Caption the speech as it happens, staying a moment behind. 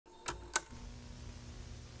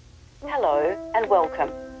Hello and welcome.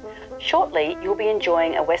 Shortly you'll be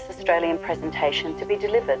enjoying a West Australian presentation to be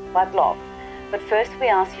delivered by Block, but first we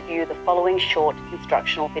ask you to view the following short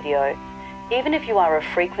instructional video. Even if you are a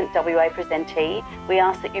frequent WA presentee, we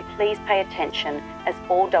ask that you please pay attention as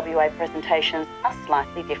all WA presentations are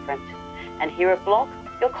slightly different. And here at Block,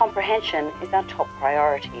 your comprehension is our top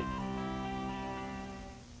priority.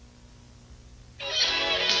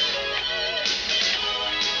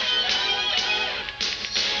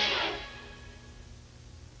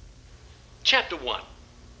 Chapter 1.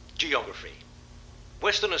 Geography.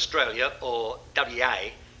 Western Australia, or WA,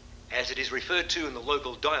 as it is referred to in the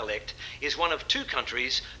local dialect, is one of two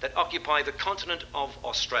countries that occupy the continent of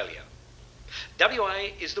Australia. WA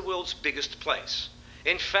is the world's biggest place.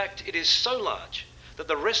 In fact, it is so large that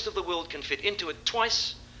the rest of the world can fit into it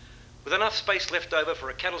twice, with enough space left over for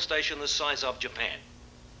a cattle station the size of Japan.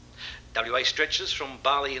 WA stretches from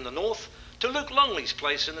Bali in the north to Luke Longley's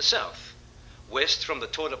place in the south, west from the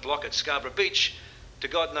toilet block at Scarborough Beach to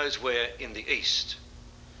God knows where in the east.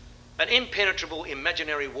 An impenetrable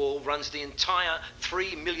imaginary wall runs the entire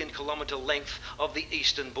 3 million kilometre length of the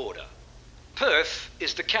eastern border. Perth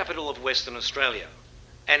is the capital of Western Australia,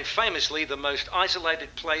 and famously the most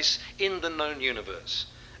isolated place in the known universe.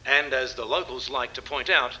 And as the locals like to point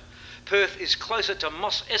out, Perth is closer to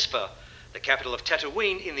Mos Espa, the capital of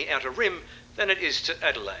Tatooine in the Outer Rim, than it is to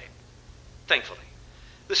Adelaide. Thankfully.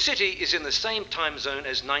 The city is in the same time zone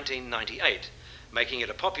as 1998, making it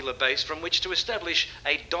a popular base from which to establish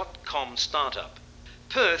a .com startup.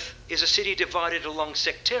 Perth is a city divided along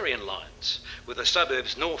sectarian lines, with the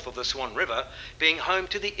suburbs north of the Swan River being home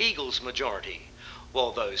to the Eagles majority,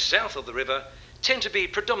 while those south of the river tend to be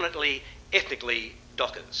predominantly ethnically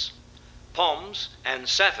Dockers. Poms and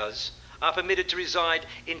Saffers are permitted to reside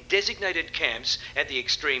in designated camps at the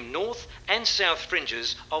extreme north and south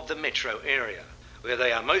fringes of the metro area, where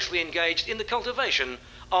they are mostly engaged in the cultivation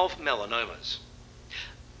of melanomas.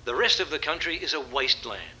 The rest of the country is a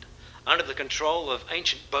wasteland, under the control of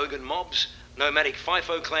ancient bogan mobs, nomadic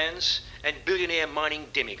FIFO clans, and billionaire mining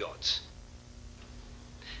demigods.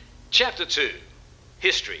 Chapter 2.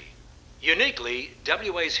 History. Uniquely,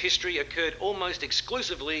 WA's history occurred almost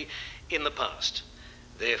exclusively in the past,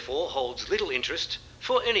 therefore holds little interest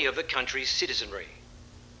for any of the country's citizenry.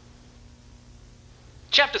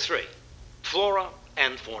 Chapter 3. Flora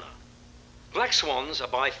and fauna. Black swans are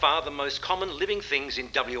by far the most common living things in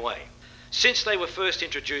WA. Since they were first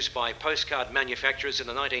introduced by postcard manufacturers in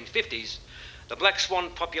the 1950s, the black swan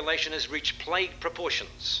population has reached plague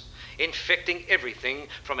proportions, infecting everything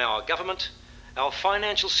from our government, our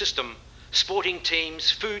financial system, sporting teams,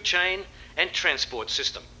 food chain and transport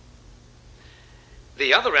system.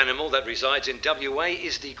 The other animal that resides in WA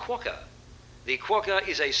is the quokka. The quokka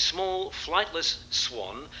is a small, flightless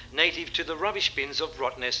swan native to the rubbish bins of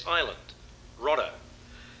Rottnest Island, Roddo.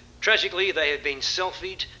 Tragically, they have been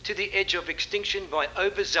selfied to the edge of extinction by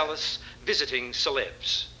overzealous visiting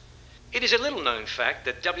celebs. It is a little-known fact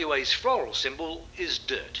that WA's floral symbol is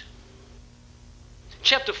dirt.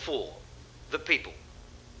 Chapter 4. The people.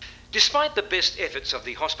 Despite the best efforts of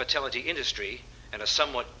the hospitality industry and a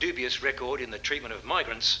somewhat dubious record in the treatment of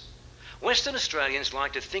migrants, Western Australians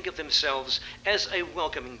like to think of themselves as a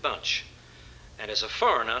welcoming bunch, and as a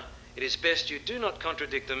foreigner, it is best you do not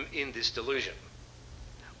contradict them in this delusion.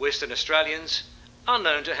 Western Australians are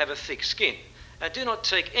known to have a thick skin and do not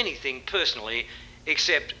take anything personally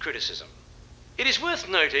except criticism. It is worth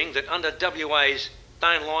noting that under WA's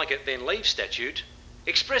 "don't like it then leave" statute,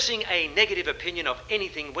 expressing a negative opinion of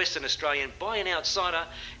anything Western Australian by an outsider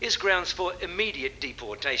is grounds for immediate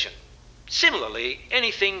deportation. Similarly,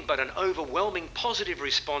 anything but an overwhelming positive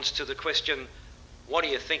response to the question, "What do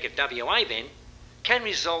you think of WA then?" can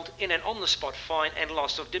result in an on-the-spot fine and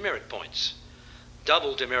loss of demerit points.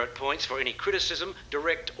 Double demerit points for any criticism,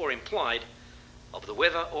 direct or implied, of the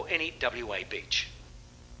weather or any WA beach.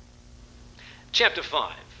 Chapter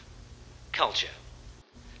 5. Culture.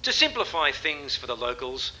 To simplify things for the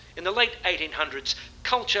locals, in the late 1800s,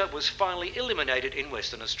 culture was finally eliminated in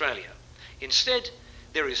Western Australia. Instead,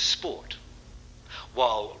 there is sport.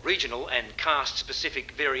 While regional and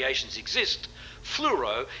caste-specific variations exist,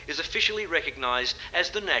 fluoro is officially recognised as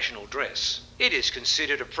the national dress. It is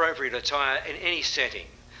considered appropriate attire in any setting,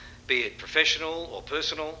 be it professional or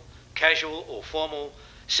personal, casual or formal,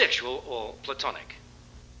 sexual or platonic.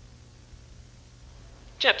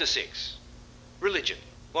 Chapter 6. Religion.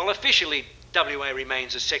 While officially WA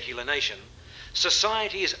remains a secular nation,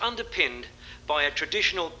 society is underpinned by a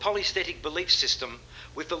traditional polytheistic belief system,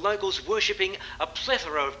 with the locals worshipping a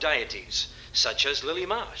plethora of deities such as Lily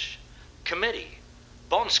Marsh, Comedy,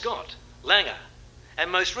 Bon Scott, Langer,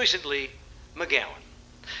 and most recently, McGowan.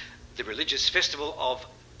 The religious festival of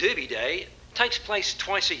Derby Day takes place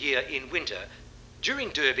twice a year in winter. During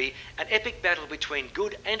Derby, an epic battle between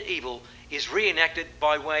good and evil is reenacted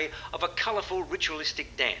by way of a colourful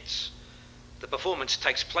ritualistic dance. The performance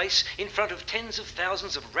takes place in front of tens of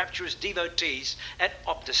thousands of rapturous devotees at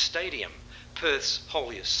Optus Stadium, Perth's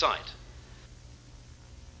holiest site.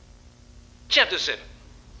 Chapter 7.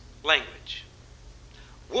 Language.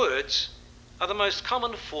 Words are the most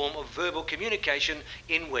common form of verbal communication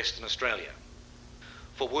in Western Australia.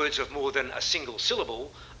 For words of more than a single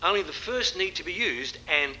syllable, only the first need to be used,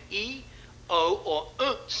 and E, O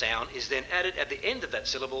or sound is then added at the end of that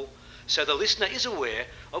syllable, so the listener is aware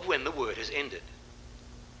of when the word has ended.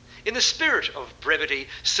 In the spirit of brevity,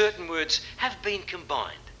 certain words have been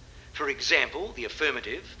combined. For example, the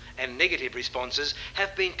affirmative and negative responses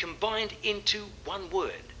have been combined into one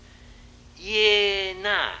word, yeah,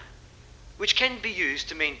 nah, which can be used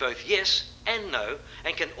to mean both yes and no,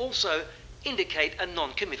 and can also indicate a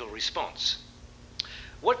non-committal response.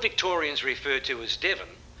 What Victorians refer to as Devon,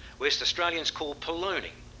 West Australians call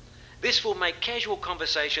poloning. This will make casual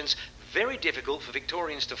conversations very difficult for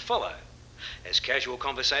Victorians to follow, as casual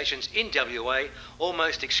conversations in WA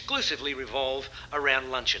almost exclusively revolve around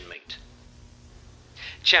luncheon meat.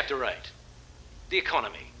 Chapter 8. The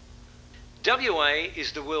economy. WA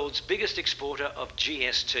is the world's biggest exporter of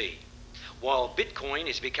GST. While Bitcoin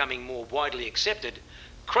is becoming more widely accepted,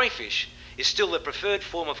 crayfish is still the preferred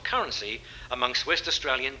form of currency amongst West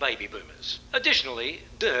Australian baby boomers. Additionally,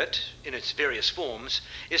 dirt, in its various forms,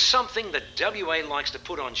 is something that WA likes to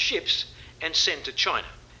put on ships and send to China.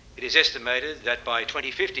 It is estimated that by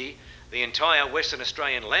 2050, the entire Western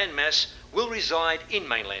Australian landmass will reside in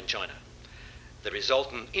mainland China. The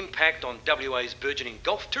resultant impact on WA's burgeoning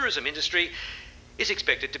golf tourism industry is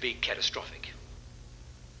expected to be catastrophic.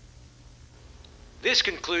 This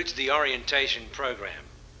concludes the orientation program.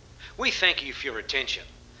 We thank you for your attention,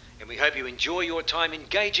 and we hope you enjoy your time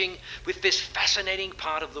engaging with this fascinating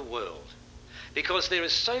part of the world, because there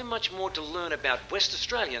is so much more to learn about West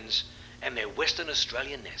Australians and their Western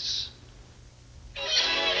Australianness.